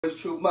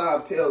True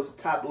Mob Tales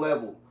top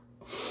level.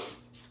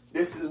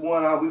 This is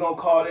one, we gonna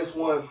call this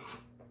one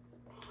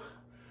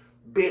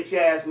bitch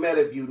ass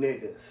MEADOWVIEW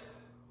niggas,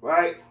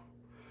 right?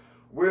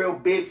 Real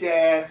bitch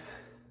ass,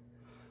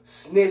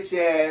 snitch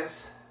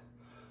ass,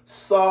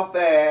 soft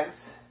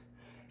ass,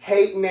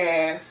 hating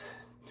ass,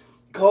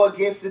 go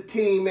against the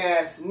team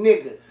ass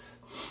niggas.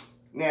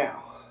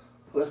 Now,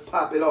 let's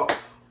pop it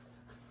off.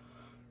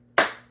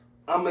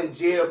 I'm in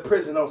jail,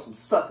 prison on some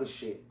sucker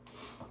shit.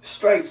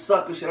 Straight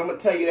sucker shit. I'm gonna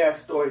tell you that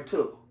story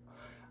too.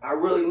 I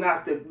really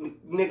knocked the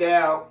nigga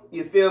out.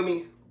 You feel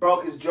me?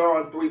 Broke his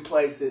jaw in 3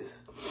 places.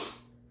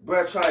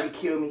 Bruh tried to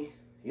kill me.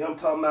 You know what I'm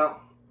talking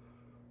about?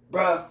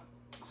 Bruh,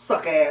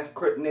 suck ass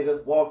crip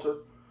nigga, Walter.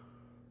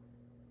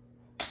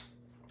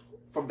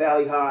 From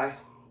Valley High.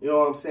 You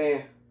know what I'm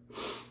saying?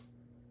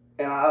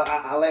 And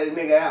I let a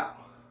nigga out.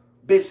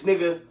 Bitch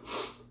nigga,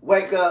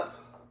 wake up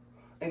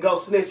and go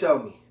snitch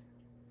on me.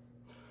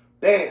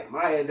 Bam,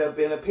 I end up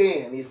in a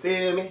pen. You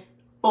feel me?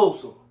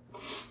 Folsom.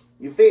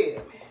 You feel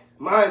me?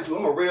 Mind you,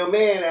 I'm a real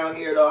man out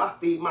here, though. I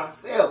feed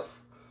myself.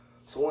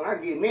 So when I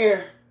get in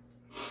there,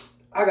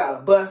 I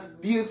gotta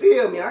bust, you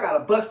feel me? I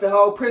gotta bust the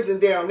whole prison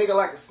down, nigga,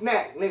 like a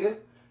snack, nigga.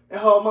 That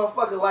whole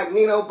motherfucker like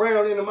Nino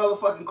Brown in the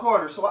motherfucking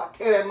corner. So I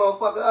tear that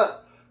motherfucker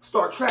up.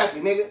 Start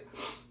tracking, nigga.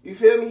 You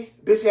feel me?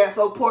 Bitch ass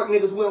old pork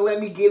niggas wouldn't let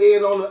me get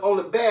in on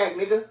the bag,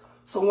 nigga.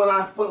 So when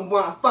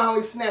I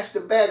finally snatched the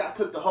bag, I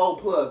took the whole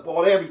plug.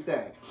 Bought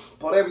everything.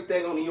 Bought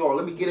everything on the yard.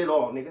 Let me get it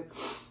all, nigga.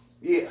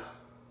 Yeah.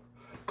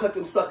 Cut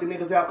them sucker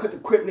niggas out. Cut the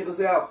crip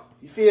niggas out.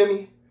 You feel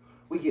me?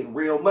 We getting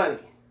real money.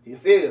 You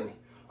feel me?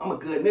 I'm a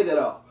good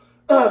nigga,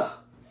 though.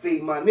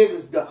 Feed my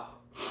niggas, though.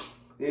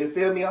 You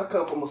feel me? I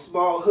come from a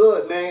small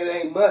hood, man. It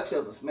ain't much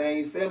of us, man.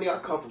 You feel me? I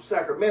come from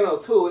Sacramento,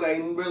 too. It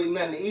ain't really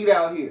nothing to eat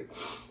out here.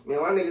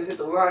 Man, my niggas hit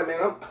the line,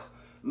 man. I'm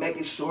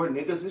making sure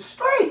niggas is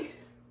straight.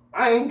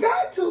 I ain't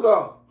got to,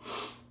 though.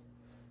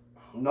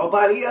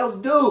 Nobody else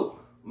do,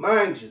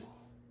 mind you.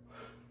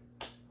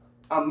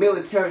 I'm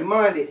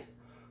military-minded.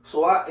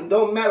 So it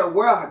don't matter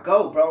where I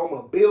go, bro. I'm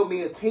going to build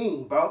me a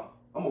team, bro.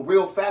 I'm a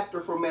real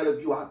factor for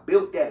MEADOWVIEW. I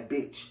built that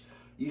bitch.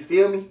 You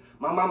feel me?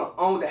 My mama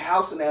owned the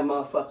house in that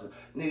motherfucker.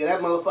 Nigga,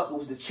 that motherfucker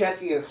was the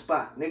check-in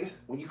spot, nigga.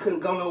 When you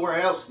couldn't go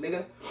nowhere else,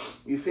 nigga.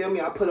 You feel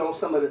me? I put on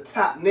some of the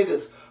top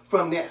niggas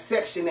from that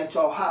section that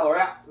y'all holler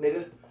out,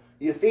 nigga.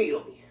 You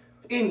feel me?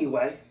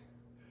 Anyway.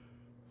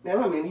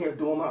 Now I'm in here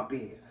doing my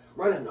bid.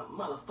 Running the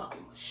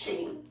motherfucking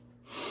machine.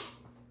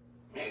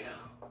 Nigga.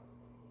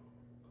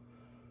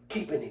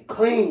 Keeping it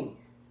clean.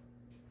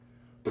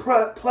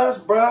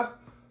 Plus, bruh,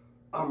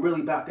 I'm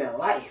really about that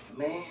life,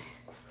 man.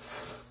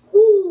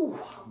 Woo,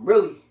 I'm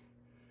really,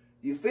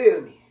 you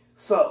feel me?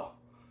 So,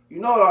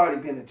 you know I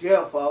already been to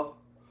jail for.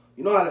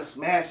 You know how to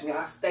smash me.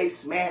 I stay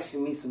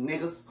smashing me some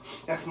niggas.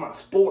 That's my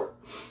sport.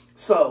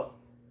 So,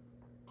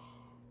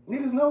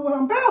 niggas know what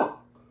I'm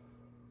about.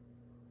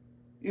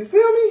 You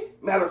feel me?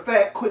 Matter of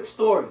fact, quick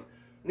story.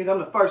 Nigga, I'm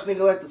the first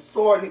nigga at the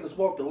store. Niggas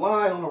walk the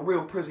line on a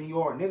real prison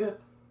yard, nigga.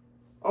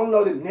 I don't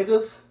know them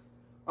niggas.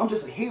 I'm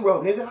just a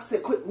hero, nigga. I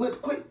said, quit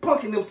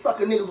punking them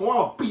sucker niggas.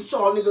 I'll beat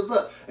y'all niggas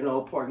up. And the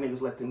old park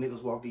niggas let them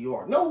niggas walk the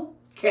yard. No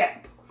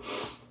cap.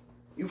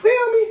 You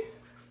feel me?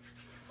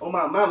 Oh,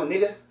 my mama,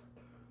 nigga.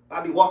 I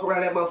be walking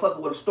around that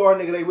motherfucker with a star,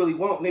 nigga, they really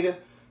want, nigga.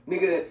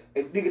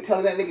 Nigga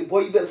telling that nigga,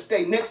 boy, you better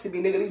stay next to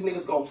me, nigga. These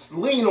niggas gonna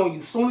lean on you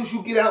as soon as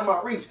you get out of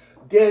my reach.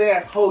 Dead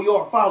ass whole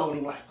yard following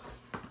him like.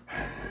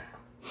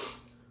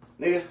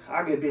 Nigga,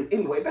 I get bit.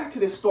 Anyway, back to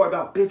this story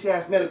about bitch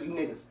ass MEADOWVIEW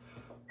niggas.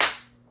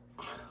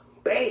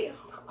 Bam.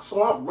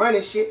 So I'm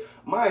running shit.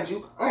 Mind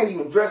you, I ain't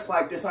even dressed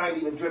like this. I ain't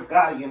even drip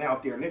Guardian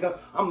out there, nigga.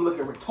 I'm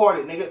looking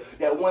retarded, nigga.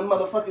 That one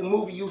motherfucking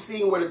movie you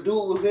seen where the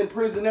dude was in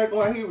prison acting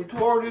like he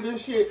retarded and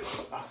shit.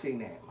 I seen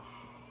that.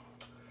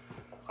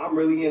 I'm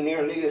really in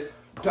there, nigga.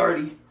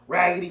 Dirty,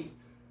 raggedy.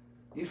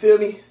 You feel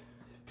me?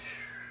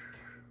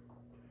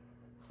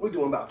 We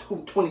doing about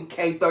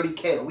 20K,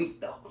 30K a week,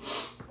 though.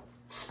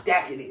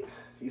 Stacking it.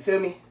 You feel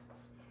me?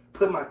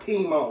 Put my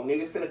team on,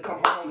 nigga. Finna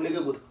come home,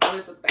 nigga, with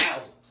hundreds of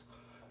thousands.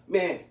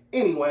 Man,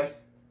 anyway,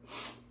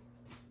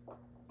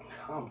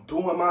 I'm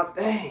doing my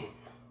thing.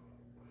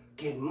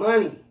 Getting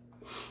money.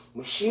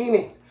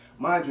 Machining.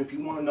 Mind you, if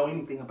you want to know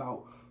anything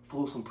about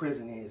Folsom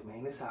Prison is,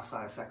 man, this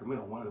outside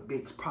Sacramento, one of the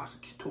biggest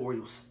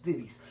prosecutorial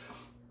cities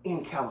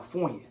in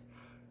California.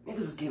 Niggas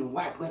is getting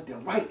whacked left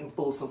and right in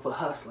Folsom for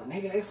hustling.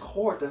 Nigga, it's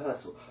hard to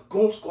hustle.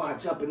 Goon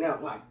Squad jumping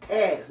out like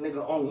Taz,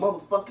 nigga, on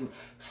motherfucking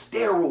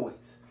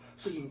steroids.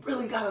 So you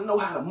really got to know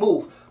how to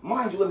move.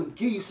 Mind you, let me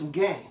give you some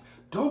game.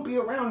 Don't be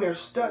around there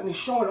stunting and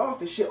showing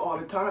off and shit all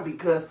the time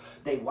because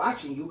they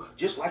watching you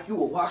just like you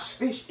will wash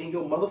fish in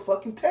your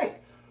motherfucking tank.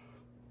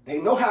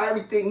 They know how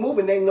everything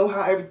moving. They know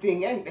how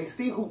everything ain't. They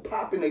see who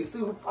popping. They see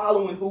who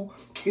following, who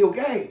kill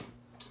game.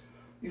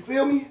 You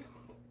feel me?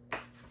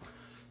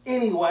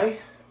 Anyway,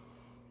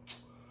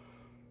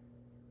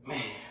 man,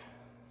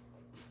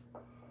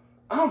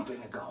 I'm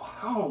finna go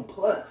home.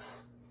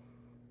 Plus,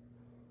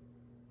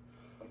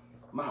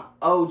 my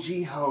OG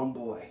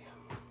homeboy,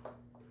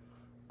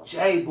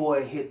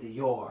 J-Boy, hit the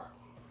yard.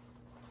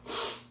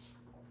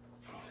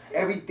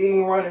 Every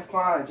Everything running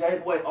fine.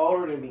 J-Boy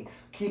older than me.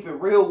 Keep it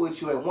real with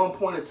you. At one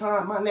point in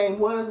time, my name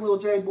was Lil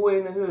J-Boy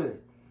in the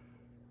hood.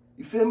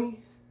 You feel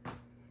me?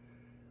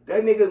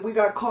 That nigga, we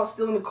got caught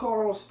stealing the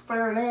car on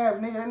Farron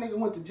Ave, nigga. That nigga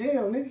went to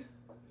jail, nigga.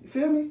 You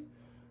feel me?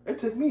 They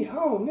took me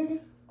home, nigga. You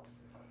know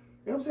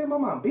what I'm saying? My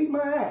mom beat my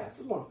ass.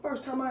 This was the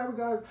first time I ever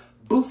got a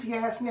boosie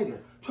ass nigga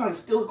trying to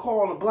steal a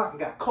car on the block and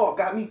got caught.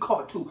 Got me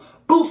caught too.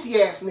 Boosie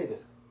ass nigga.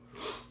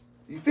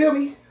 You feel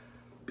me?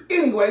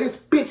 Anyway, this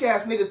bitch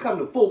ass nigga come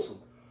to Folsom.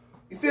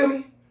 You feel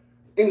me?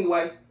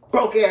 Anyway,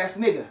 broke ass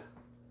nigga.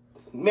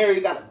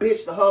 Married, got a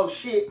bitch, the whole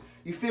shit.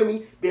 You feel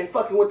me? Been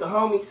fucking with the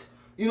homies.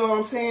 You know what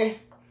I'm saying?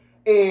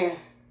 And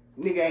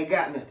nigga ain't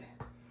got nothing.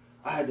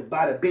 I had to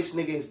buy the bitch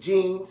nigga his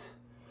jeans.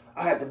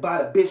 I had to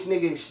buy the bitch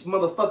nigga his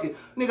motherfucking...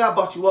 Nigga, I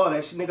bought you all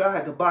that shit, nigga. I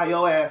had to buy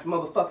your ass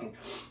motherfucking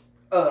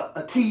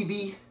a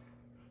TV,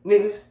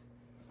 nigga.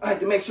 I had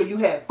to make sure you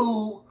had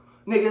food,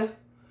 nigga.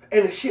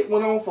 And the shit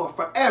went on for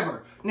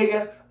forever,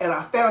 nigga. And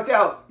I found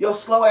out your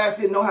slow ass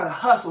didn't know how to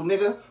hustle,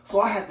 nigga.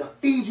 So I had to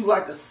feed you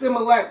like a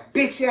Similac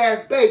bitch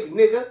ass baby,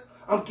 nigga.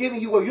 I'm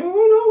giving you a, you don't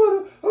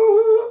know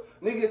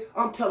what, nigga.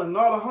 I'm telling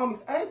all the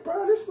homies, hey,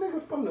 bro, this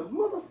nigga from the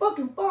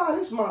motherfucking bar,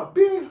 this my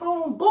big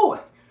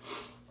homeboy.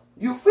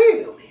 You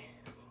feel me?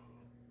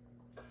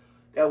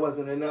 That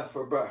wasn't enough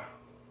for bro.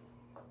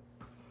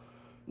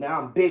 Now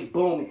I'm big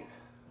booming.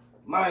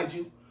 Mind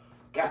you,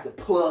 got the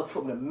plug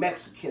from the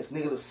Mexicans,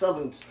 nigga, the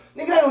Southerns.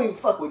 Nigga, they don't even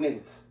fuck with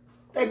niggas.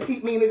 They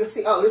peep me, nigga,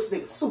 see, oh, this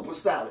nigga super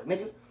solid,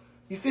 nigga.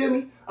 You feel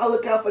me? I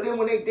look out for them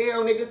when they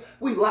down, nigga.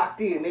 We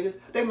locked in, nigga.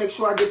 They make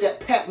sure I get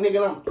that pack,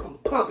 nigga, and I'm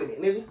pumping it,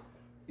 nigga.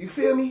 You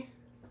feel me?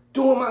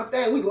 Doing my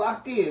thing, we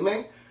locked in,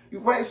 man. You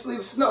rain,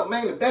 sleet, snow,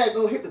 man, the bag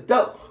gonna hit the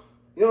dope.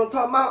 You know what I'm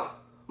talking about?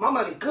 My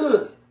money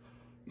good.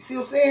 You see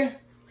what I'm saying?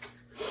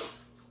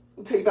 Let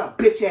me tell you about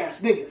bitch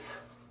ass niggas.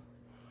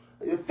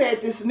 You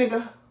fed this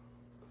nigga.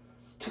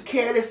 Took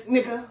care of this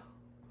nigga.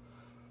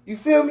 You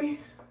feel me?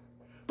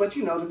 But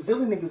you know, them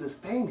Zilla niggas is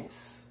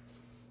famous.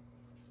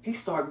 He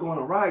started going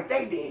to ride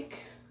they dick.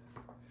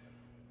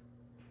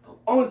 The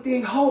only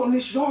thing holding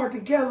this yard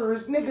together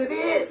is nigga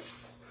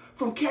this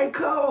from K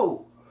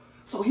Cole.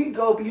 So he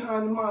go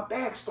behind my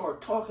back,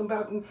 start talking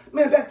about,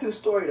 man, back to the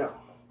story though.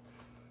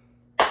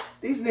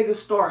 These niggas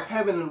start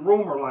having a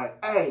rumor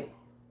like, hey,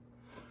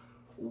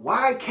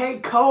 why K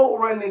Cole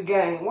run the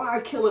game?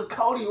 Why Killer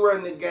Cody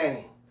run the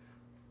game?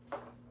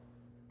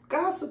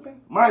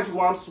 Gossiping. Mind you,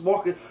 while I'm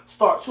walking,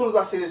 as soon as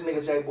I see this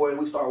nigga J-Boy and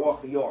we start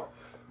walking the yard,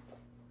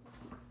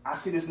 I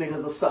see this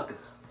nigga's a sucker.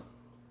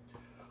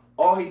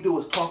 All he do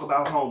is talk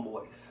about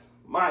homeboys.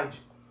 Mind you,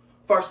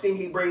 first thing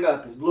he bring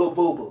up is Lil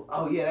Boo Boo.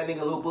 Oh yeah, that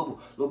nigga Lil Boo Boo.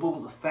 Lil Boo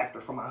Boo's a factor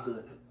from my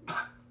hood.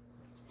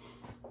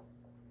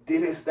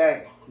 Did his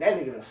thing. That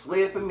nigga done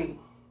slid for me.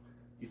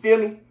 You feel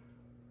me?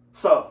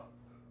 So,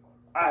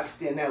 I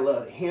extend that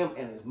love to him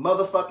and his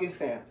motherfucking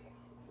family.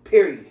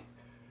 Period.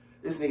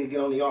 This nigga get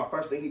on the yard.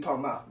 First thing he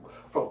talking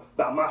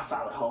about my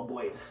solid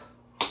homeboys.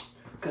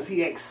 Cause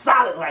he ain't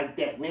solid like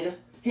that, nigga.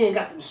 He ain't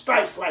got them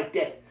stripes like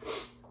that.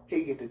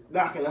 He get to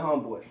knocking the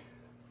homeboy.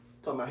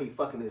 Talking about he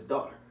fucking his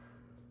daughter.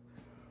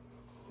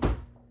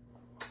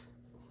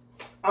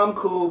 I'm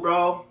cool,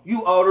 bro.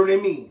 You older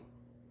than me.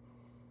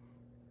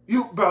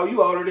 You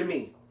older than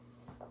me.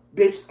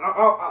 Bitch,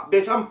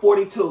 bitch, I'm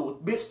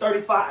 42. Bitch,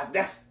 35.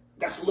 That's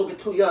a little bit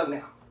too young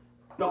now.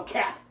 No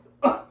cap.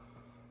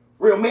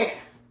 Real man.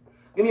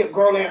 Give me a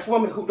grown-ass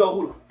woman who know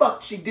who the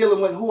fuck she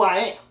dealing with, who I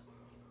am.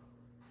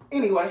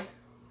 Anyway,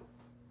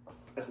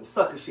 that's some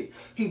sucker shit.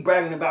 He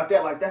bragging about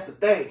that like that's a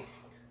thing.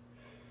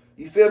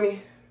 You feel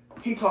me?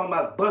 He talking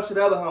about a bunch of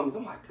the other homies.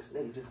 I'm like, this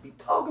nigga just be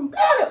talking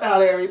bad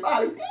about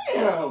everybody.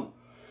 Damn.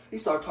 He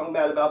started talking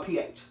bad about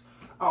PH.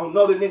 I don't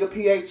know the nigga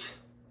PH,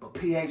 but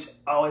PH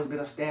always been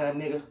a stand-up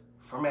nigga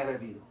from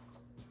MEADOWVIEW.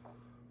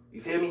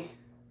 You feel me?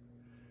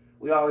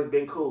 We always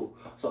been cool.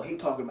 So he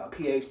talking about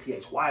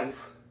PH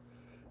wife.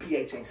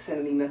 PH ain't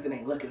sending me nothing,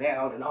 ain't looking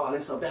out and all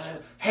this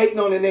stuff. Hating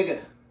on the nigga.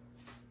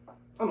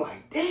 I'm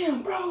like,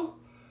 damn, bro.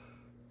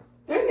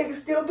 That nigga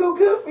still do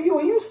good for you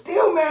and you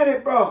still mad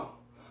at bro.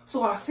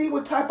 So I see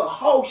what type of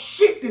whole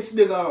shit this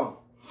nigga on.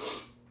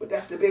 But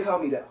that's the big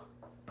homie though.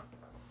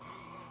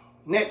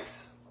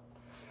 Next.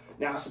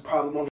 Now it's a problem on